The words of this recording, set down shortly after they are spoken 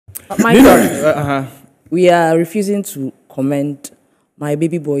My God, we are refusing to comment my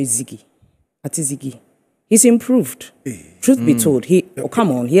baby boy Ziggy, Ati-Zigi. He's improved. Truth be told, he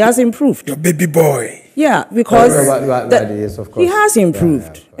he has improved. Your baby boy. Yeah, because yes, of course. he has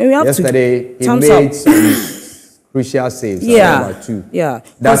improved. Yeah. And we have yesterday, he thumbs made up. some crucial saves. Yeah, Two. yeah.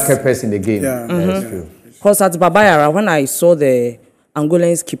 That kept us in the game. Yeah. That's true. Because at Babayara, when I saw the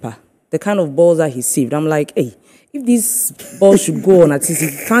Angolan's keeper, the kind of balls that he saved, I'm like, hey, if this ball should go on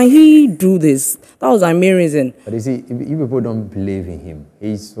Ati-Zigi, can he do this? That was amazing. But you see, if people don't believe in him,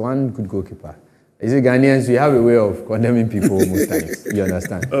 he's one good goalkeeper. You see, Ghanaians, we have a way of condemning people most times. You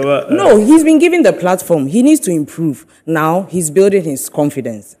understand? No, he's been given the platform. He needs to improve. Now, he's building his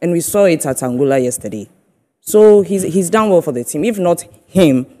confidence. And we saw it at Angola yesterday. So he's done well for the team. If not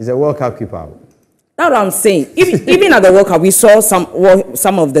him... He's a World Cup keeper. That's what I'm saying. Even at the World Cup, we saw some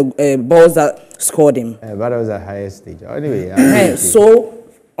of the balls that scored him. But that was the highest stage. Anyway, so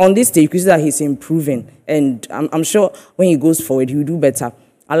on this stage, you can see that he's improving. And I'm sure when he goes forward, he'll do better.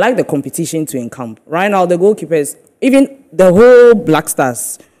 I like the competition to encamp. Right now, the goalkeepers, even the whole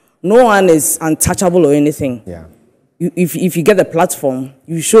BlackStars, no one is untouchable or anything. Yeah. If you get the platform,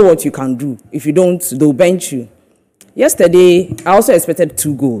 you show what you can do. If you don't, they'll bench you. Yesterday, I also expected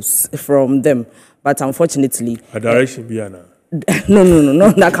 2 goals from them. But unfortunately... A direction, Biana. No,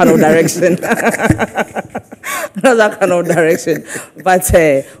 not that kind of direction. Not that kind of direction. But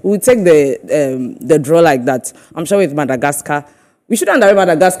we'll take the draw like that. I'm sure with Madagascar... We shouldn't underrate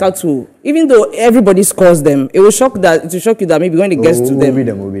Madagascar too. Even though everybody scores them, it will shock you that maybe when it gets to them.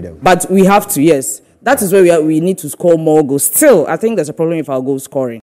 We'll beat them. But we have to, yes. That is where we need to score more goals. Still, I think there's a problem with our goal scoring.